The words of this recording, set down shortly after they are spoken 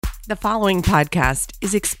The following podcast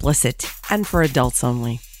is explicit and for adults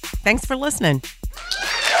only. Thanks for listening.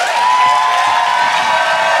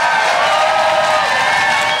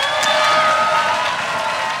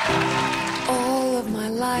 All of my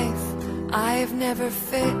life I've never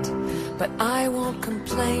fit, but I won't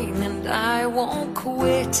complain and I won't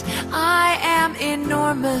quit. I am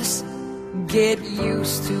enormous, get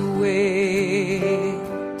used to it.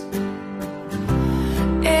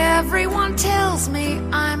 Everyone tells me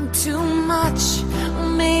I'm too much.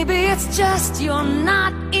 Maybe it's just you're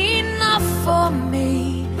not enough for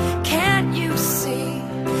me. Can't you see?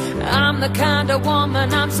 I'm the kind of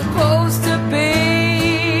woman I'm supposed to be.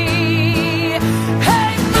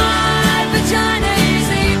 Hey, my vagina is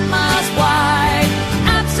 8 miles wide.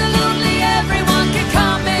 Absolutely everyone can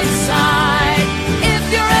come inside.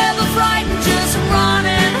 If you're ever frightened, just run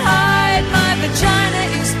and hide. My vagina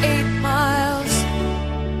is 8 miles.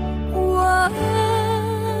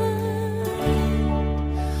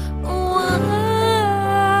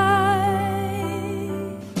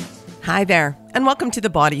 Hi there, and welcome to the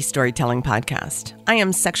Body Storytelling Podcast. I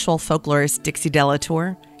am sexual folklorist Dixie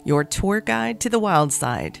Delatour, your tour guide to the wild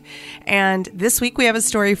side. And this week we have a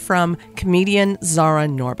story from comedian Zahra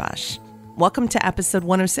Noorbakhsh. Welcome to episode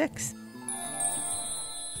 106.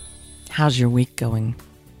 How's your week going?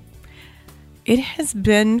 It has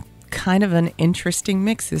been kind of an interesting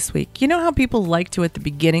mix this week. You know how people like to, at the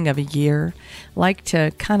beginning of a year, like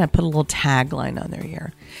to kind of put a little tagline on their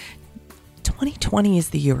year? 2020 is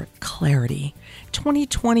the year of clarity.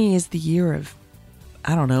 2020 is the year of,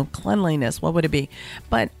 I don't know, cleanliness. What would it be?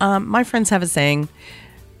 But my friends have a saying,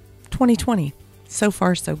 2020, so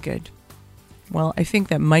far so good. Well, I think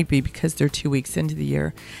that might be because they're 2 weeks into the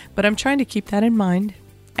year. But I'm trying to keep that in mind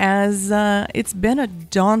as it's been a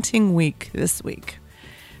daunting week this week.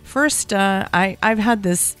 First, I've had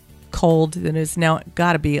this cold that is now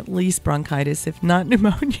got to be at least bronchitis, if not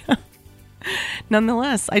pneumonia.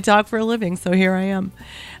 Nonetheless, I talk for a living, so here I am.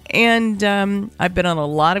 And I've been on a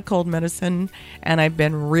lot of cold medicine, and I've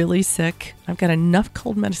been really sick. I've got enough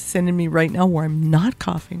cold medicine in me right now where I'm not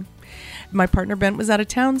coughing. My partner Bent was out of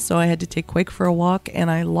town, so I had to take Quake for a walk, and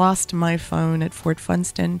I lost my phone at Fort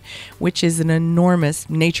Funston, which is an enormous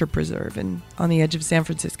nature preserve on the edge of San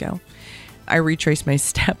Francisco. I retraced my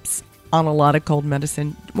steps on a lot of cold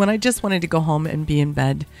medicine when I just wanted to go home and be in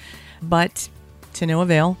bed, but to no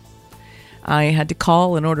avail. I had to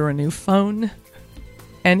call and order a new phone,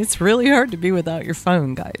 and it's really hard to be without your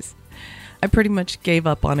phone, guys. I pretty much gave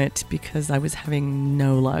up on it because I was having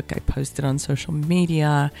no luck. I posted on social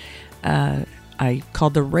media. I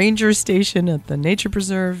called the ranger station at the nature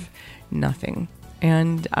preserve. Nothing.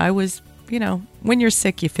 And I was, when you're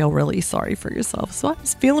sick, you feel really sorry for yourself. So I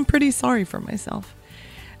was feeling pretty sorry for myself.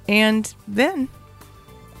 And then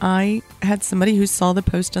I had somebody who saw the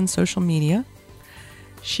post on social media.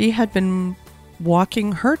 She had been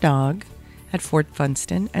walking her dog at Fort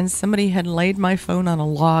Funston, and somebody had laid my phone on a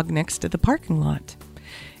log next to the parking lot.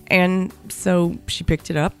 And so she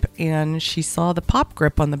picked it up, and she saw the pop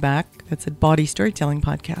grip on the back that said Body Storytelling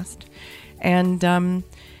Podcast. And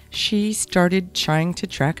she started trying to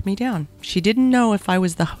track me down. She didn't know if I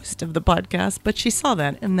was the host of the podcast, but she saw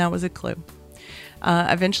that, and that was a clue.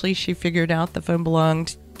 Eventually, she figured out the phone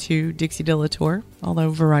belonged to Dixie Delatour,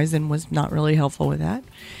 although Verizon was not really helpful with that.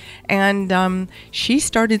 And she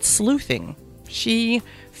started sleuthing. She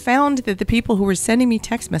found that the people who were sending me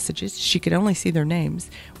text messages, she could only see their names,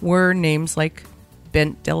 were names like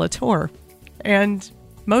Bent Delatour and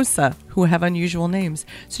Mosa, who have unusual names.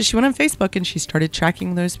 So she went on Facebook and she started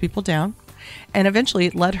tracking those people down. And eventually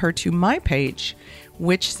it led her to my page,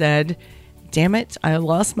 which said, "Damn it, I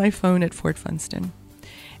lost my phone at Fort Funston."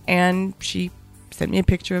 And she sent me a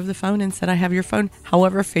picture of the phone and said, "I have your phone."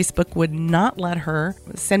 However, Facebook would not let her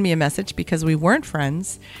send me a message because we weren't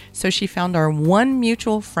friends. So she found our one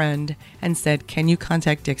mutual friend and said, "Can you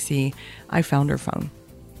contact Dixie? I found her phone."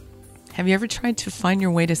 Have you ever tried to find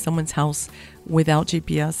your way to someone's house without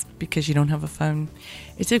GPS because you don't have a phone?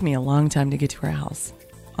 It took me a long time to get to her house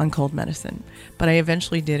on cold medicine, but I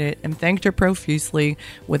eventually did it and thanked her profusely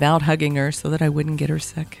without hugging her so that I wouldn't get her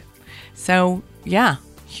sick. So yeah,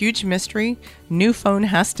 huge mystery. New phone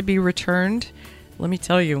has to be returned. Let me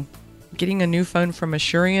tell you, getting a new phone from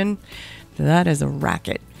Asurian, that is a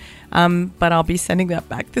racket. But I'll be sending that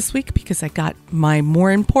back this week because I got my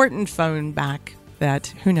more important phone back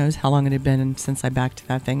that who knows how long it had been since I backed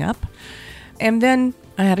that thing up. And then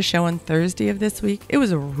I had a show on Thursday of this week. It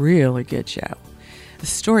was a really good show. The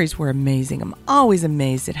stories were amazing. I'm always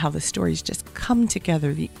amazed at how the stories just come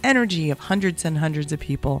together. The energy of hundreds and hundreds of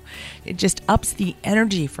people. It just ups the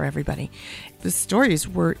energy for everybody. The stories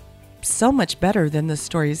were so much better than the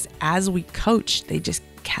stories. As we coached, they just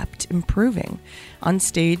kept improving. On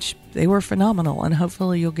stage, they were phenomenal, and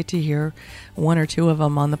hopefully you'll get to hear one or two of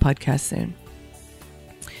them on the podcast soon.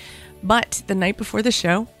 But the night before the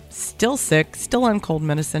show, still sick, still on cold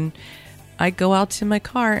medicine, I go out to my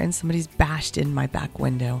car and somebody's bashed in my back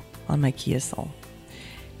window on my Kia Soul.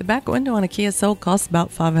 The back window on a Kia Soul costs about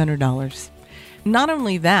 $500. Not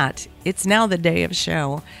only that, it's now the day of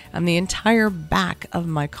show, and the entire back of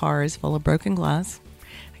my car is full of broken glass.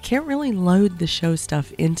 I can't really load the show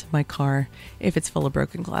stuff into my car if it's full of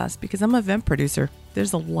broken glass because I'm an event producer.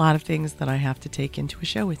 There's a lot of things that I have to take into a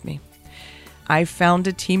show with me. I found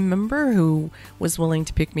a team member who was willing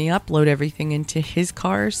to pick me up, load everything into his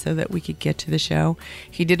car so that we could get to the show.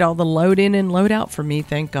 He did all the load in and load out for me,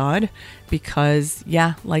 thank God, because,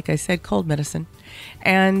 yeah, like I said, cold medicine.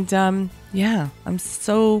 And, I'm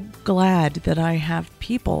so glad that I have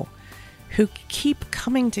people who keep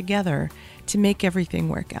coming together to make everything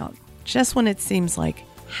work out. Just when it seems like,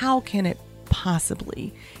 how can it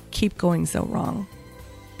possibly keep going so wrong?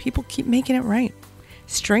 People keep making it right.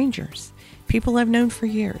 Strangers. People I've known for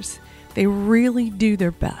years, they really do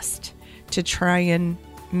their best to try and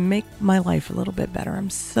make my life a little bit better. I'm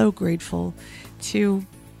so grateful to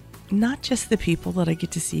not just the people that I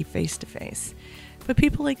get to see face to face, but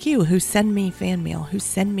people like you who send me fan mail, who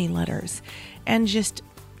send me letters, and just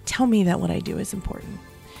tell me that what I do is important.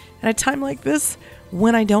 At a time like this,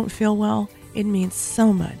 when I don't feel well, it means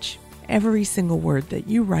so much. Every single word that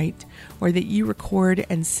you write or that you record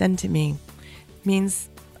and send to me means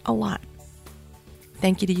a lot.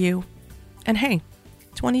 Thank you to you. And hey,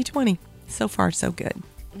 2020, so far so good.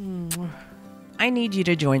 I need you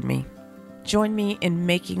to join me. Join me in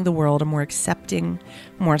making the world a more accepting,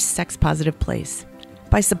 more sex-positive place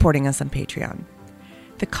by supporting us on Patreon.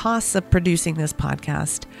 The costs of producing this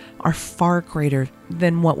podcast are far greater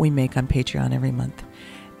than what we make on Patreon every month.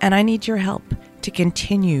 And I need your help to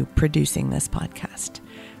continue producing this podcast.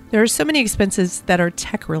 There are so many expenses that are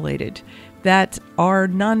tech-related that are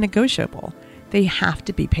non-negotiable. They have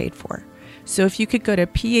to be paid for. So if you could go to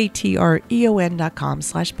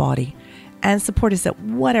patreon.com/body and support us at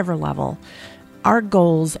whatever level, our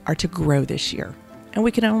goals are to grow this year. And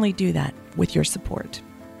we can only do that with your support.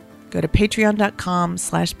 Go to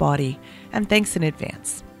patreon.com/body, and thanks in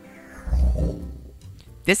advance.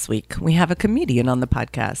 This week, we have a comedian on the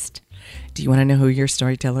podcast. Do you want to know who your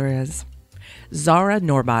storyteller is? Zahra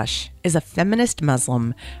Noorbakhsh is a feminist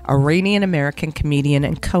Muslim, Iranian-American comedian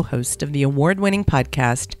and co-host of the award-winning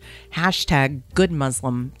podcast,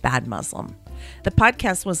 #GoodMuslim, The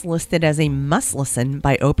podcast was listed as a must-listen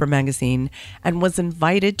by Oprah Magazine and was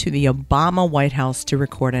invited to the Obama White House to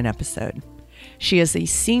record an episode. She is a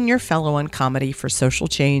senior fellow on comedy for social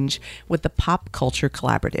change with the Pop Culture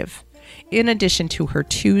Collaborative, in addition to her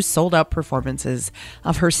 2 sold-out performances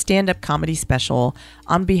of her stand-up comedy special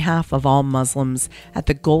on behalf of all Muslims at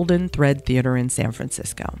the Golden Thread Theater in San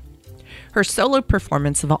Francisco. Her solo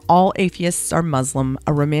performance of All Atheists Are Muslim,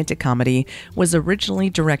 a romantic comedy, was originally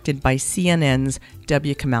directed by CNN's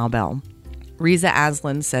W. Kamau Bell. Riza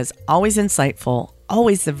Aslan says, always insightful,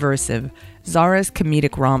 always subversive, Zahra's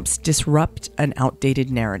comedic romps disrupt an outdated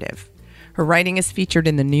narrative. Her writing is featured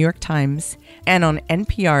in the New York Times and on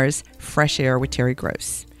NPR's Fresh Air with Terry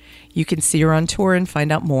Gross. You can see her on tour and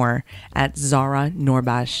find out more at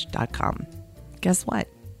zahranoorbakhsh.com. Guess what?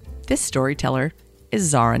 This storyteller is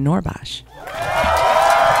Zahra Noorbakhsh.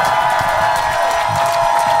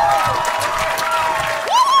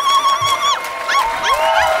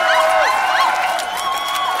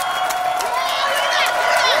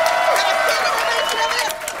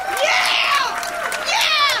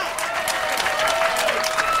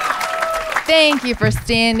 Thank you for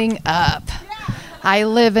standing up. I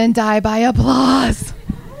live and die by applause.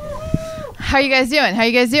 How are you guys doing?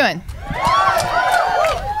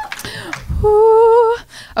 Woo.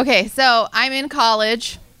 Okay, so I'm in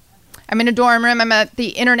college. I'm in a dorm room. I'm at the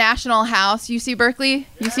International House. UC Berkeley?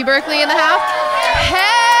 UC Berkeley in the house?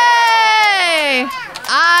 Hey!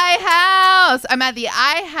 iHouse! I'm at the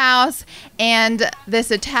iHouse, and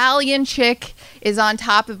this Italian chick is on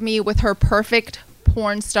top of me with her perfect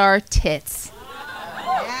porn star tits.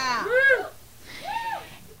 Yeah.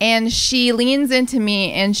 And she leans into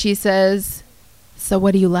me and she says, "So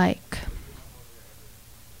what do you like?"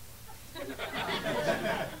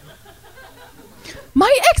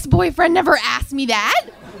 My ex-boyfriend never asked me that.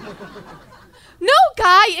 No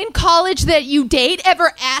guy in college that you date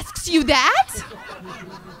ever asks you that.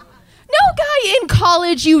 No guy in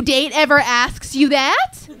college you date ever asks you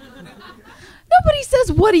that. Nobody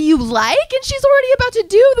says, "What do you like?" And she's already about to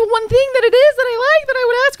do the one thing that it is that I like that I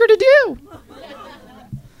would ask her to do.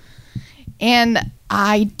 And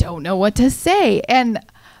I don't know what to say. And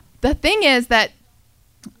the thing is that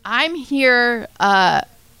I'm here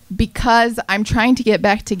because I'm trying to get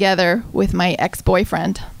back together with my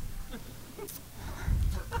ex-boyfriend.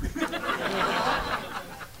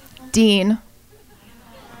 Dean.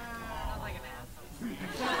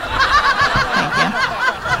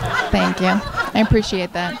 Thank you. I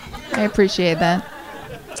appreciate that.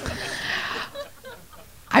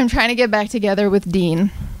 I'm trying to get back together with Dean,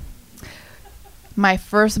 my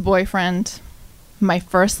first boyfriend, my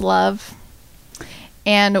first love.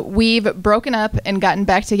 And we've broken up and gotten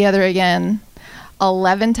back together again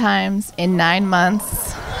 11 times in 9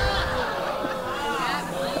 months.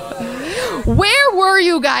 Where were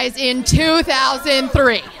you guys in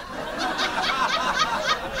 2003?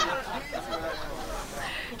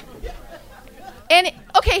 And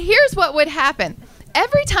okay, here's what would happen.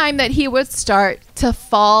 Every time that he would start to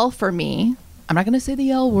fall for me, I'm not going to say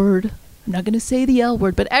the L word,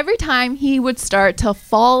 but every time he would start to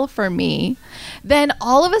fall for me, then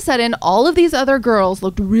all of a sudden, all of these other girls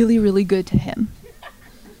looked really, really good to him.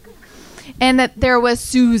 And that there was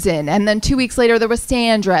Susan, and then 2 weeks later there was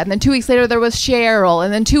Sandra, and then 2 weeks later there was Cheryl,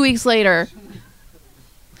 and then 2 weeks later.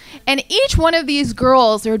 And each one of these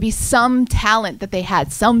girls, there would be some talent that they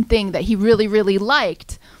had, something that he really, really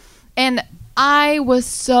liked. And I was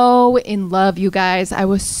so in love, you guys. I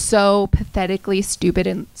was so pathetically stupid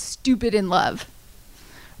in love,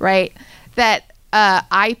 right? That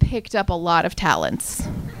I picked up a lot of talents.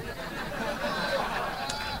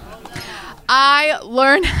 I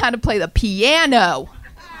learned how to play the piano.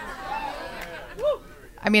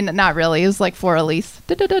 I mean, not really. It was like for Elise.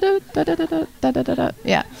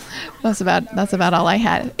 Yeah, that's about all I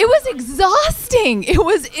had. It was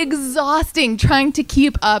exhausting trying to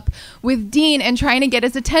keep up with Dean and trying to get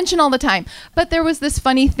his attention all the time. But there was this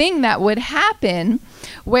funny thing that would happen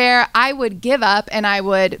where I would give up and I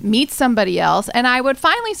would meet somebody else and I would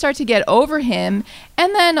finally start to get over him.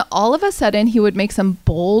 And then all of a sudden he would make some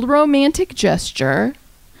bold romantic gesture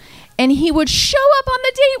and he would show up on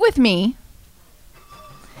the date with me.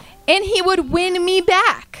 And he would win me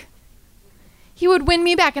back.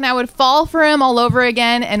 And I would fall for him all over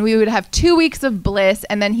again. And we would have 2 weeks of bliss.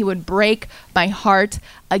 And then he would break my heart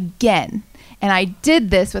again. And I did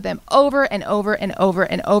this with him over and over and over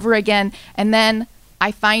and over again. And then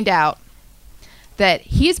I find out that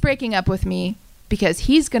he's breaking up with me because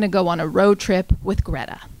he's going to go on a road trip with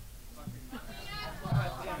Greta.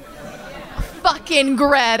 Fucking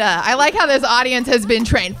Greta. I like how this audience has been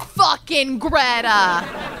trained. Fucking Greta.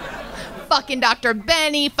 Fucking Dr.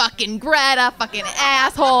 Benny, fucking Greta, fucking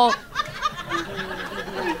asshole.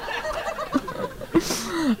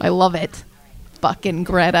 I love it. Fucking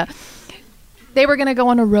Greta. They were going to go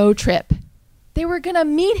on a road trip. They were going to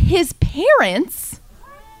meet his parents.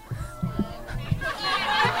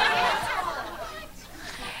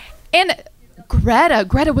 And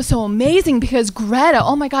Greta was so amazing because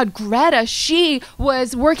Greta, she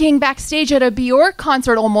was working backstage at a Bjork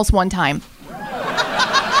concert almost one time.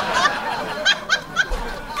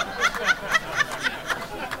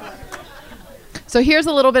 So here's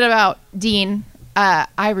a little bit about Dean.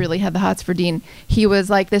 I really had the hots for Dean. He was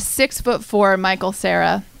like this 6'4" Michael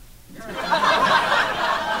Cera.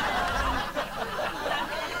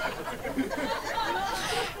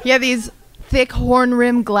 He had these thick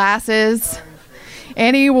horn-rimmed glasses,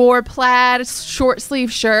 and he wore plaid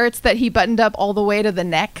short-sleeve shirts that he buttoned up all the way to the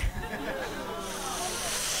neck.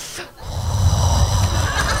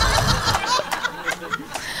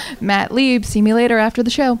 Matt Lieb, see me later after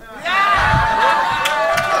the show.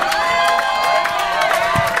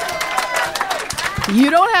 You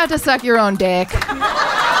don't have to suck your own dick.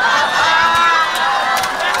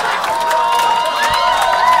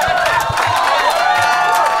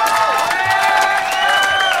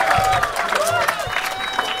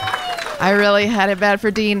 I really had it bad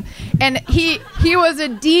for Dean. And he was a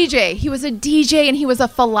DJ. He was a DJ and he was a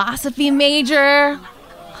philosophy major.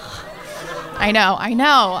 I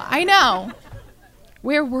know.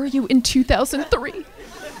 Where were you in 2003?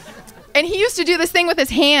 And he used to do this thing with his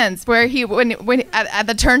hands where when at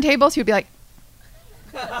the turntables, he would be like,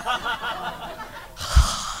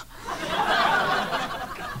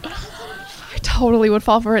 I totally would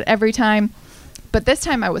fall for it every time. But this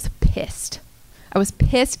time I was pissed.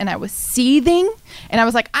 And I was seething. And I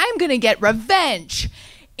was like, I'm going to get revenge.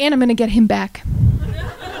 And I'm going to get him back.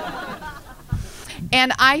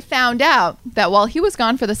 And I found out that while he was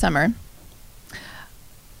gone for the summer,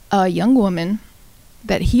 a young woman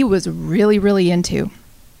that he was really, really into,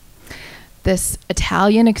 this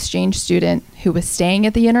Italian exchange student who was staying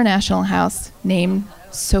at the International House named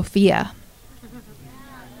Sophia.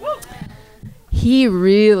 he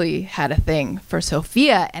really had a thing for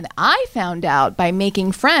Sophia, and I found out by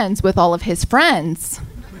making friends with all of his friends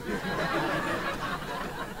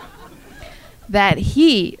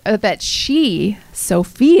that she,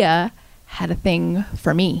 Sophia, had a thing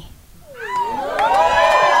for me.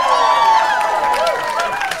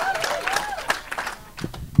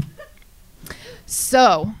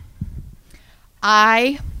 So,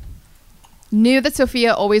 I knew that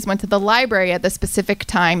Sophia always went to the library at the specific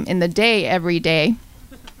time in the day every day.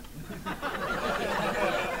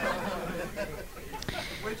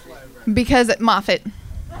 Which library? Because at Moffat.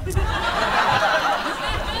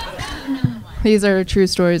 These are true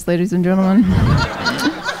stories, ladies and gentlemen.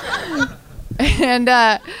 And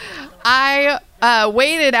I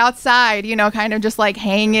waited outside, you know, kind of just like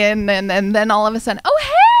hanging, and then all of a sudden, oh,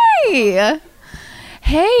 hey!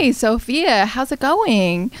 Hey, Sophia, how's it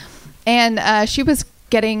going? And she was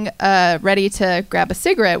getting ready to grab a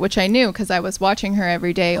cigarette, which I knew because I was watching her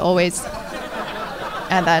every day, always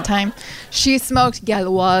at that time. She smoked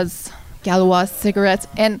Gauloise cigarettes.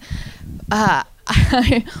 And I,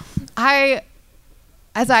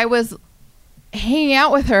 as I was hanging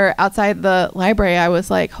out with her outside the library, I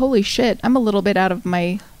was like, holy shit, I'm a little bit out of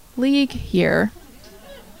my league here.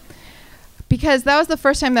 Because that was the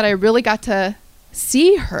first time that I really got to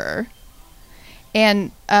see her.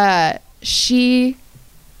 And she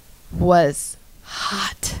was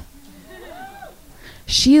hot.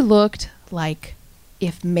 She looked like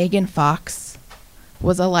if Megan Fox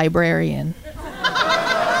was a librarian.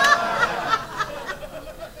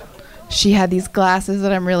 She had these glasses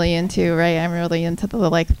that I'm really into, right? I'm really into the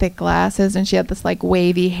like thick glasses, and she had this like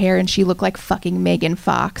wavy hair, and she looked like fucking Megan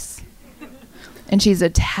Fox. And she's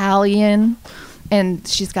Italian. And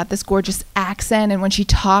she's got this gorgeous accent, and when she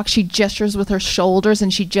talks, she gestures with her shoulders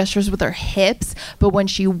and she gestures with her hips, but when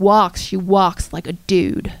she walks like a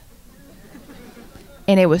dude.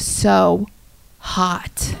 And it was so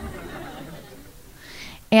hot.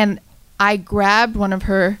 And I grabbed one of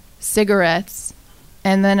her cigarettes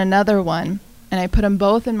and then another one, and I put them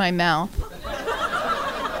both in my mouth.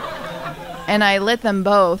 And I lit them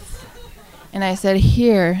both, and I said,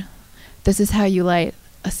 here, this is how you light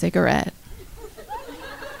a cigarette.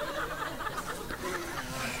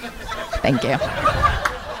 Thank you.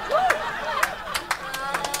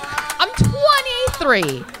 I'm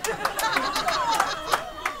 23.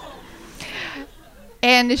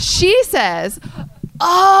 And she says,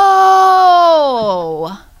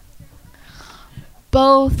 oh,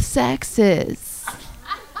 both sexes.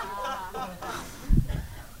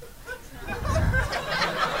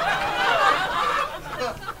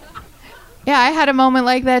 Yeah, I had a moment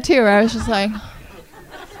like that too, where I was just like,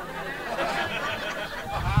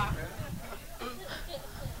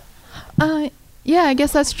 yeah, I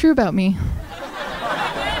guess that's true about me.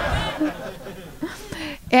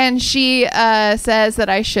 And she says that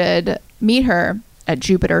I should meet her at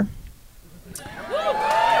Jupiter.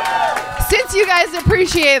 Since you guys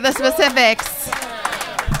appreciate the specifics.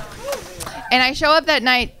 And I show up that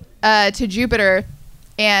night to Jupiter,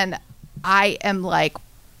 and I am like,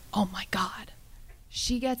 oh my God.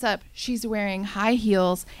 She gets up, she's wearing high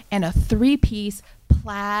heels and a 3-piece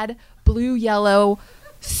plaid blue-yellow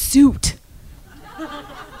suit.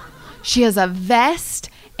 She has a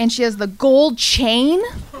vest and she has the gold chain.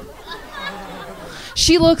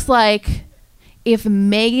 She looks like if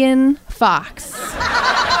Megan Fox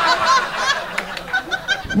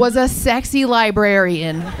was a sexy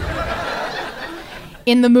librarian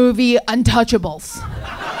in the movie Untouchables.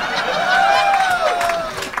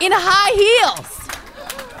 In high heels.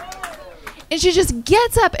 And she just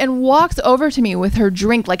gets up and walks over to me with her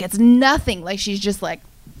drink like it's nothing. Like she's just like,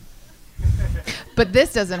 but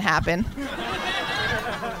this doesn't happen.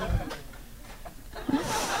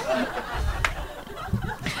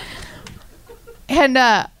 And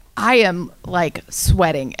I am like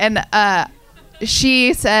sweating. And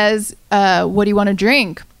she says, what do you want to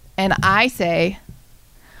drink? And I say,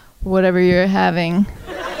 whatever you're having.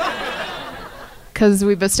 Because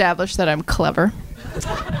we've established that I'm clever.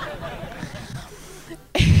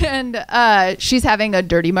 And she's having a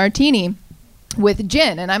dirty martini with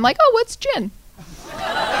gin. And I'm like, oh, what's gin?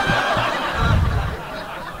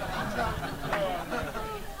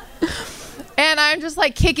 And I'm just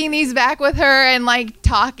like kicking these back with her and like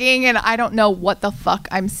talking, and I don't know what the fuck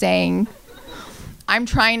I'm saying. I'm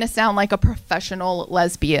trying to sound like a professional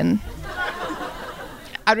lesbian.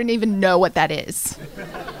 I don't even know what that is.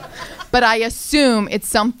 But I assume it's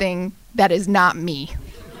something that is not me.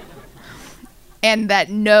 And that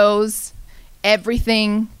knows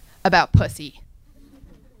everything about pussy.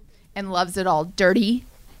 And loves it all dirty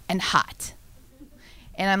and hot.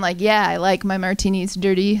 And I'm like, yeah, I like my martinis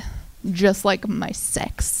dirty, just like my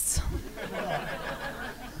sex.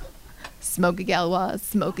 Smoky Galois,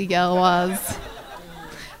 Smoky Galois.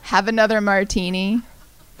 Have another martini.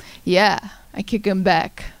 Yeah, I kick him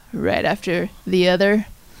back right after the other,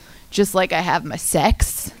 just like I have my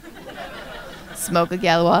sex. Smoky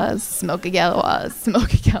Galois, Smoky Galois,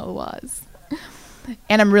 Smoky Galois.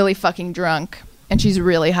 And I'm really fucking drunk, and she's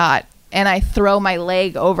really hot. And I throw my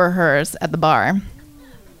leg over hers at the bar.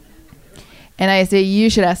 And I say,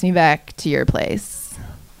 you should ask me back to your place.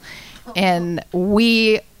 And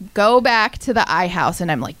we go back to the I house,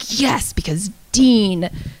 and I'm like, yes, because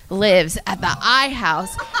Dean lives at the I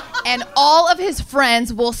house, and all of his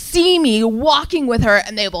friends will see me walking with her,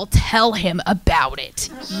 and they will tell him about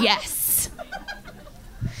it. Yes.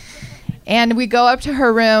 And we go up to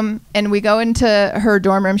her room, and we go into her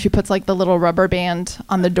dorm room. She puts like the little rubber band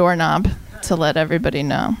on the doorknob to let everybody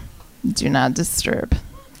know, do not disturb.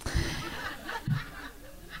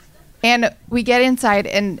 And we get inside,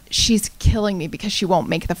 and she's killing me because she won't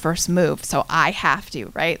make the first move. So I have to,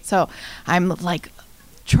 right? So I'm like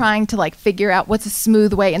trying to like figure out what's a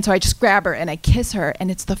smooth way. And so I just grab her and I kiss her. And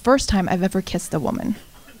it's the first time I've ever kissed a woman.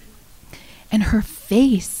 And her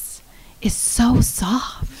face is so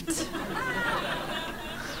soft.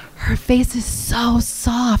 Her face is so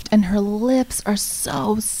soft, and her lips are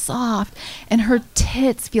so soft, and her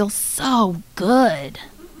tits feel so good.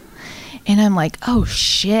 And I'm like, oh,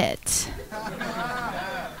 shit.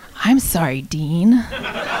 I'm sorry, Dean.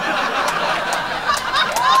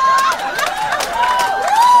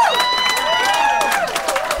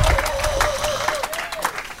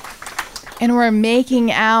 And we're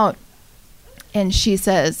making out, and she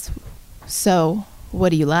says, so, what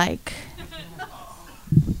do you like?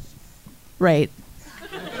 Right.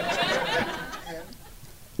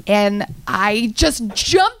 And I just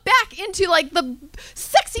jump back into like the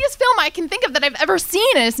sexiest film I can think of that I've ever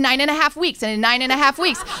seen, and it's 9.5 weeks. And in 9.5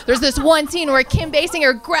 weeks, there's this one scene where Kim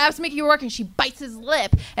Basinger grabs Mickey Rourke and she bites his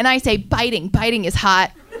lip, and I say, biting is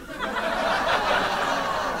hot.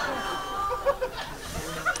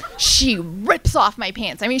 She rips off my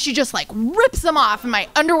pants. I mean, she just like rips them off, and my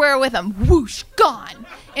underwear with them, whoosh, gone.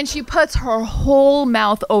 And she puts her whole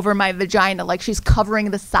mouth over my vagina like she's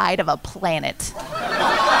covering the side of a planet.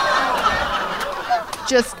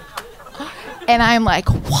 Just, and I'm like,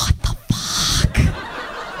 what the fuck?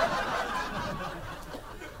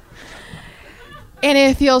 And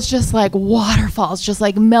it feels just like waterfalls, just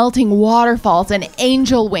like melting waterfalls and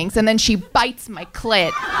angel wings. And then she bites my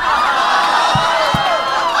clit.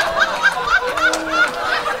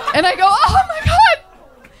 And I go, oh my God.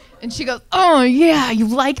 And she goes, oh yeah, you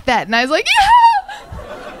like that. And I was like, yeah.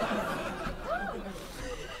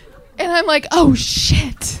 And I'm like, oh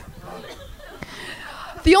shit.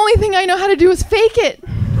 The only thing I know how to do is fake it. I've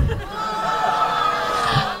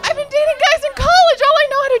been dating guys in college. All I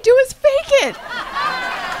know how to do is fake it.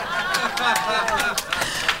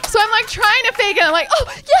 So I'm like trying to fake it. I'm like, oh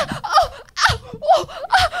yeah, oh, ow, oh,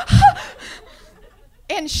 ah.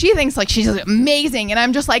 And she thinks like she's amazing, and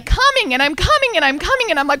I'm just like coming, and I'm coming, and I'm coming,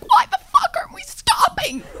 and I'm like, why the fuck aren't we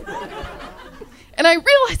stopping? And I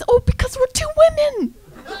realize, oh, because we're two women.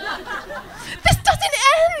 This doesn't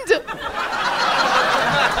end.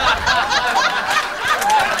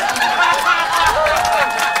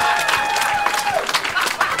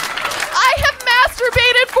 I have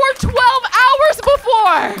masturbated for 12 hours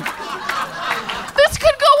before. This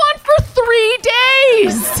could go on for 3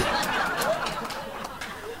 days.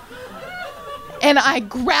 And I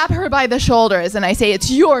grab her by the shoulders and I say, it's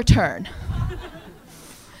your turn.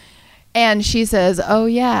 And she says, oh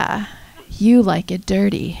yeah, you like it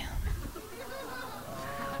dirty.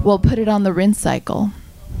 Well, put it on the rinse cycle.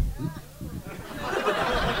 I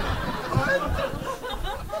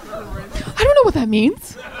don't know what that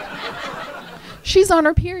means. She's on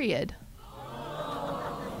her period.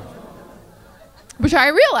 Which I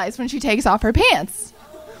realize when she takes off her pants.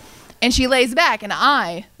 And she lays back, and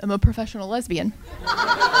I am a professional lesbian.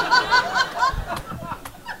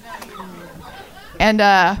 And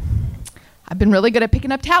I've been really good at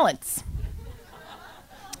picking up talents.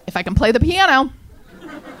 If I can play the piano.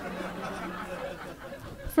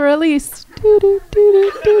 For at least.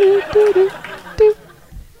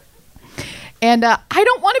 And I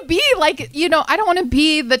don't want to be like, I don't want to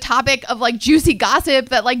be the topic of like juicy gossip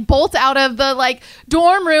that like bolts out of the like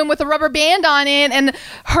dorm room with a rubber band on it and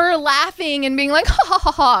her laughing and being like, ha ha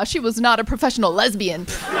ha ha, she was not a professional lesbian.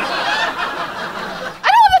 I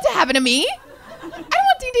don't want that to happen to me. I don't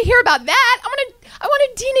want Dean to hear about that. I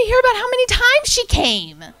wanted Dean to hear about how many times she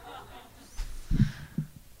came.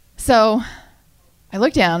 So I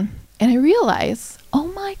look down and I realize oh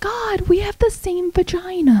my God, we have the same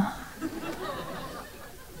vagina.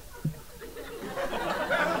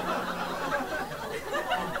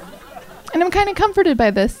 And I'm kind of comforted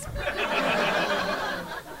by this.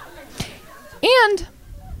 And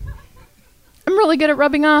I'm really good at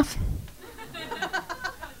rubbing off.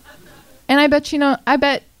 And I bet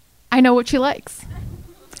I know what she likes.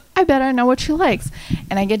 I bet I know what she likes.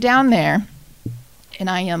 And I get down there, and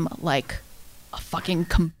I am like a fucking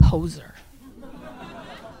composer.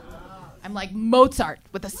 I'm like Mozart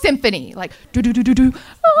with a symphony, like do do do do do, do do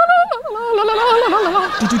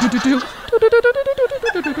do do do,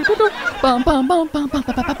 bum bum bum bum bum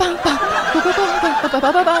bum bum.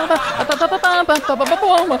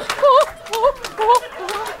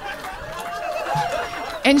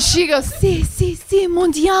 And she goes, si,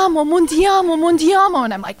 mondiamo, mondiamo, mondiamo.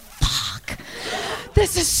 And I'm like, fuck,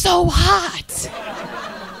 this is so hot.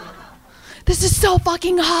 This is so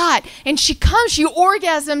fucking hot. And she comes, she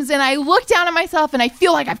orgasms, and I look down at myself and I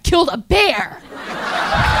feel like I've killed a bear.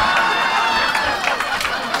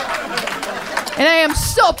 And I am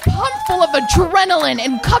so pumped full of adrenaline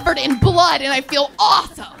and covered in blood, and I feel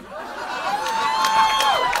awesome.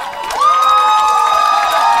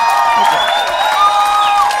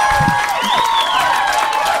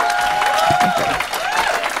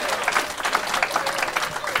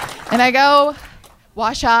 And I go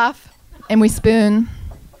wash off, and we spoon.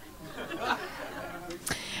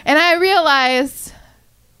 And I realize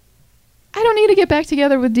I don't need to get back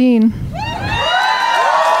together with Dean.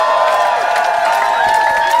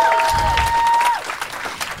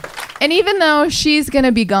 And even though she's going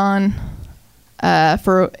to be gone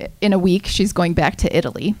in a week, she's going back to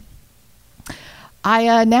Italy,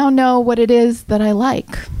 I now know what it is that I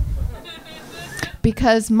like.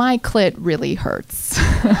 Because my clit really hurts.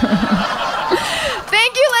 Thank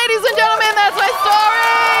you, ladies and gentlemen. That's my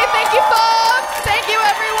story. Thank you, folks. Thank you,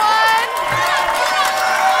 everyone.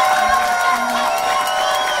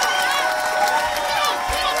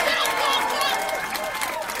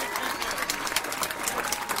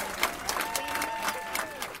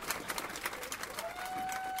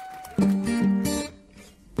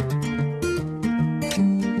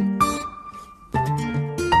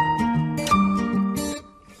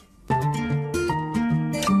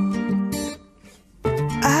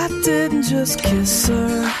 Didn't just kiss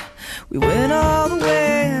her, we went all the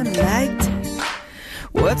way and I liked it.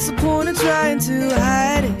 What's the point of trying to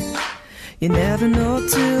hide it? You never know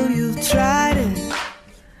till you've tried it.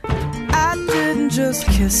 I didn't just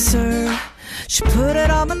kiss her, she put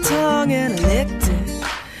it on my tongue and I licked it.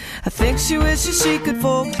 I think she wishes she could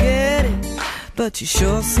forget it, but you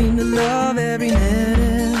sure seem to love every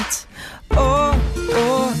minute.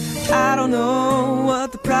 I don't know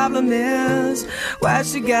what the problem is, why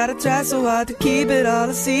she gotta try so hard to keep it all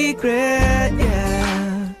a secret,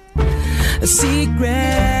 yeah. A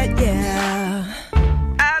secret, yeah.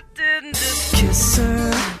 I didn't just kiss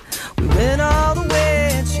her, we went all the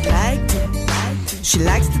way and she liked it. She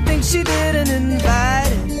likes to think she didn't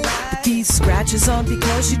invite it, but these scratches aren't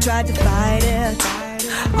because she tried to fight it.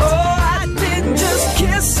 Oh, I didn't just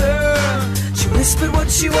kiss her, she whispered what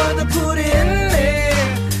she wanted to put in there.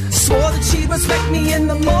 Swore that she'd respect me in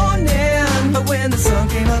the morning, but when the sun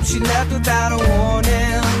came up, she left without a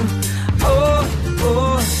warning.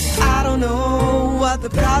 I don't know what the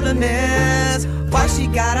problem is, why she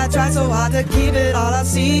gotta try so hard to keep it all a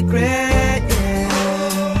secret, yeah.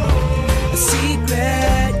 A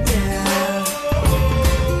secret, yeah.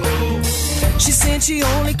 She said she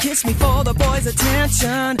only kissed me for the boys'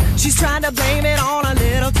 attention. She's trying to blame it on a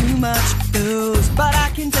little too much booze, but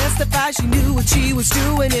I can testify she knew what she was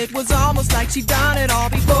doing. It was almost like she'd done it all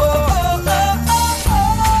before.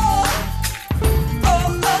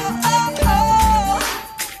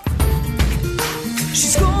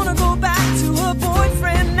 She's gonna go back to her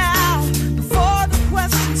boyfriend now before the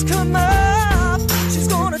questions come up. She's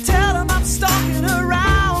gonna tell him I'm stalking her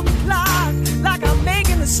around the clock like I'm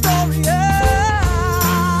making the story up.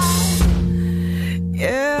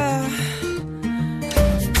 Yeah.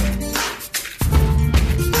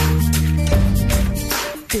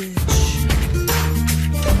 Bitch.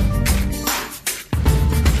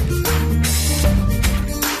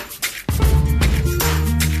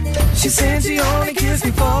 She said she only kissed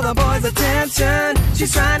me for the boys' attention.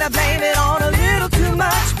 She's trying to blame it on a little too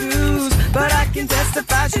much booze, but I can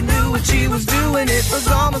testify she knew what she was doing. It was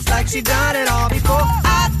almost like she'd done it all before.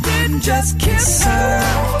 I didn't just kiss her.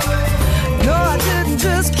 No, I didn't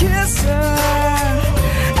just kiss her.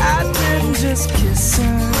 I didn't just kiss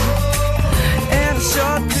her. And I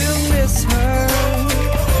sure do miss her,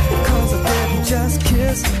 'cause I didn't just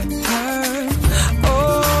kiss her.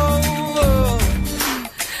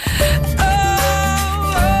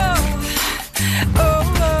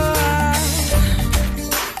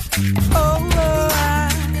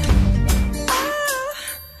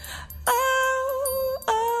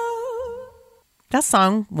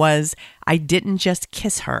 song was I Didn't Just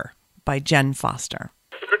Kiss Her by Jen Foster.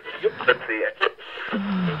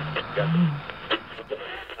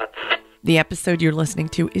 The episode you're listening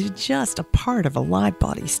to is just a part of a live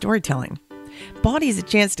body storytelling. Body is a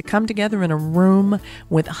chance to come together in a room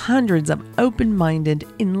with hundreds of open-minded,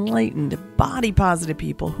 enlightened, body-positive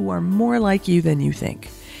people who are more like you than you think.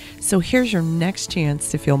 So here's your next chance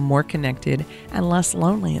to feel more connected and less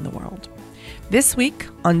lonely in the world. This week,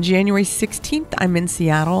 on January 16th, I'm in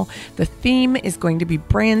Seattle. The theme is going to be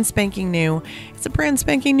brand spanking new. It's a brand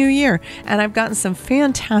spanking new year, and I've gotten some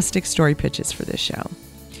fantastic story pitches for this show.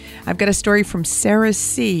 I've got a story from Sarah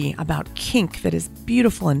C. about kink that is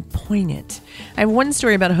beautiful and poignant. I have one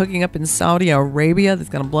story about hooking up in Saudi Arabia that's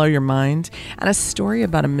going to blow your mind, and a story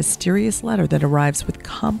about a mysterious letter that arrives with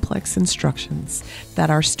complex instructions that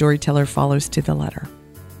our storyteller follows to the letter.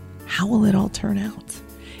 How will it all turn out?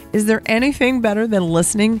 Is there anything better than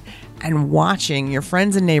listening and watching your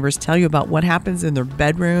friends and neighbors tell you about what happens in their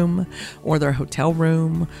bedroom or their hotel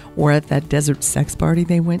room or at that desert sex party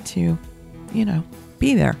they went to? You know,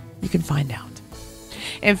 be there. You can find out.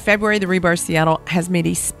 In February, the Rebar Seattle has made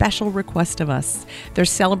a special request of us. They're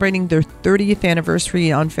celebrating their 30th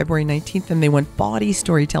anniversary on February 19th, and they want body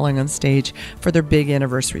storytelling on stage for their big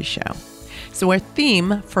anniversary show. So our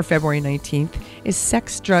theme for February 19th is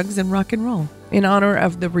sex, drugs, and rock and roll, in honor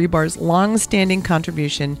of the Rebar's long-standing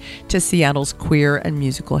contribution to Seattle's queer and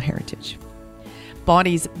musical heritage.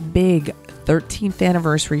 Body's big 13th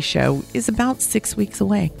anniversary show is about 6 weeks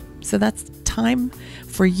away. So that's time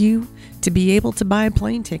for you to be able to buy a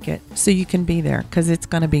plane ticket so you can be there, because it's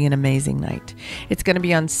going to be an amazing night. It's going to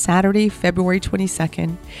be on Saturday, February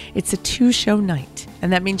 22nd. It's a 2-show night,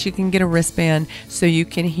 and that means you can get a wristband so you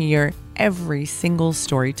can hear every single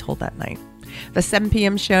story told that night. The 7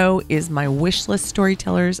 p.m. show is my wish list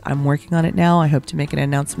storytellers. I'm working on it now. I hope to make an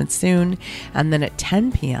announcement soon. And then at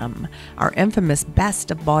 10 p.m., our infamous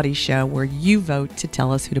Best of Body show, where you vote to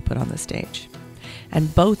tell us who to put on the stage.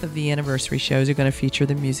 And both of the anniversary shows are going to feature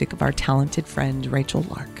the music of our talented friend, Rachel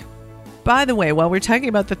Lark. By the way, while we're talking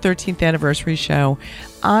about the 13th anniversary show,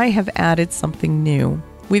 I have added something new.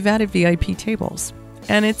 We've added VIP tables.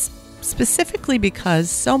 And it's specifically because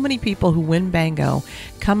so many people who win Bango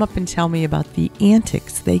come up and tell me about the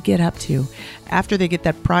antics they get up to after they get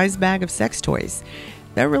that prize bag of sex toys.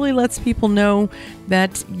 That really lets people know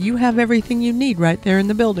that you have everything you need right there in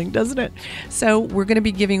the building, doesn't it? So we're going to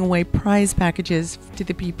be giving away prize packages to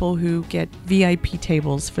the people who get VIP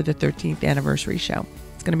tables for the 13th anniversary show.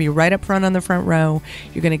 It's going to be right up front on the front row.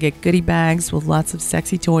 You're going to get goodie bags with lots of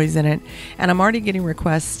sexy toys in it. And I'm already getting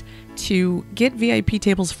requests to get VIP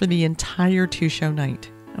tables for the entire 2-show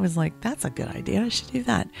night. I was like, that's a good idea. I should do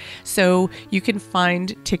that. So you can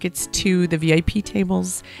find tickets to the VIP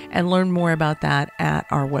tables and learn more about that at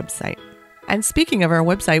our website. And speaking of our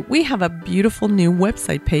website, we have a beautiful new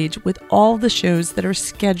website page with all the shows that are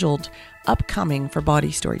scheduled upcoming for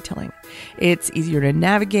body storytelling. It's easier to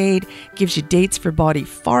navigate, gives you dates for body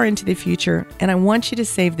far into the future, and I want you to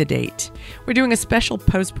save the date. We're doing a special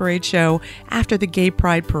post-parade show after the Gay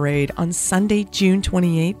Pride Parade on Sunday, June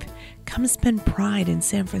 28th. Come spend Pride in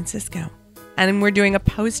San Francisco. And we're doing a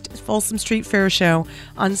post-Folsom Street Fair show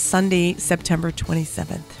on Sunday, September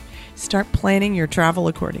 27th. Start planning your travel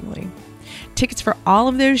accordingly. Tickets for all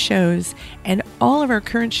of those shows and all of our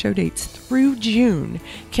current show dates through June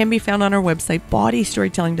can be found on our website,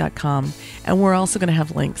 bodystorytelling.com, and we're also going to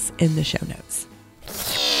have links in the show notes.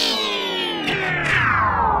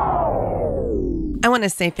 I want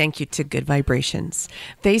to say thank you to Good Vibrations.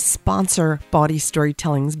 They sponsor Body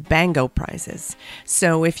Storytelling's Bango prizes.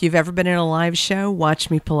 So if you've ever been in a live show,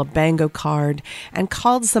 watch me pull a Bango card and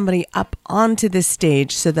called somebody up onto this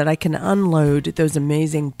stage so that I can unload those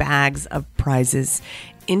amazing bags of prizes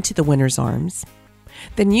into the winner's arms,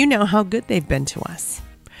 then you know how good they've been to us.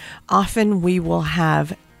 Often we will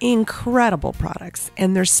have incredible products,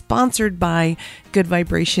 and they're sponsored by Good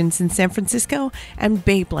Vibrations in San Francisco and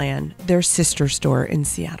Babeland, their sister store in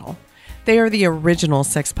Seattle. They are the original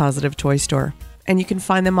sex-positive toy store, and you can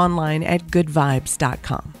find them online at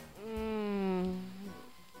goodvibes.com.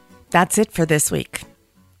 That's it for this week.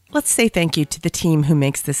 Let's say thank you to the team who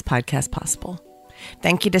makes this podcast possible.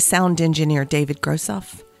 Thank you to sound engineer David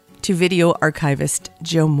Grossoff, to video archivist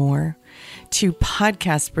Joe Moore, to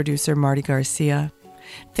podcast producer Marty Garcia.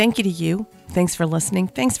 Thank you to you. Thanks for listening.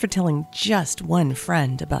 Thanks for telling just one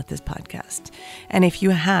friend about this podcast. And if you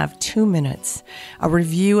have 2 minutes, a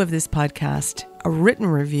review of this podcast, a written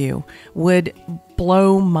review, would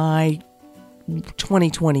blow my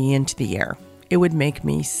 2020 into the air. It would make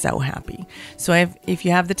me so happy. So if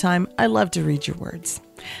you have the time, I love to read your words.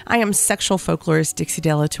 I am sexual folklorist Dixie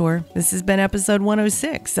Delatour. This has been episode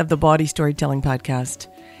 106 of the Bawdy Storytelling Podcast.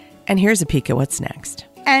 And here's a peek at what's next.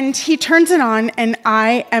 And he turns it on, and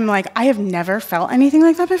I am like, I have never felt anything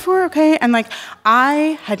like that before, okay? And like,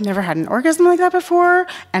 I had never had an orgasm like that before,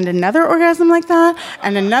 and another orgasm like that,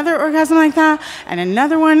 and another orgasm like that, and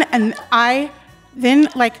another one. And I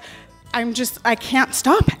can't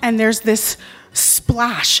stop. And there's this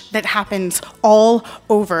splash that happens all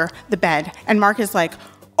over the bed. And Mark is like,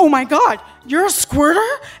 oh my God, you're a squirter?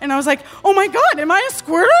 And I was like, oh my God, am I a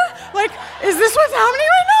squirter? Like, is this what's happening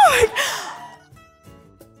right now? Like,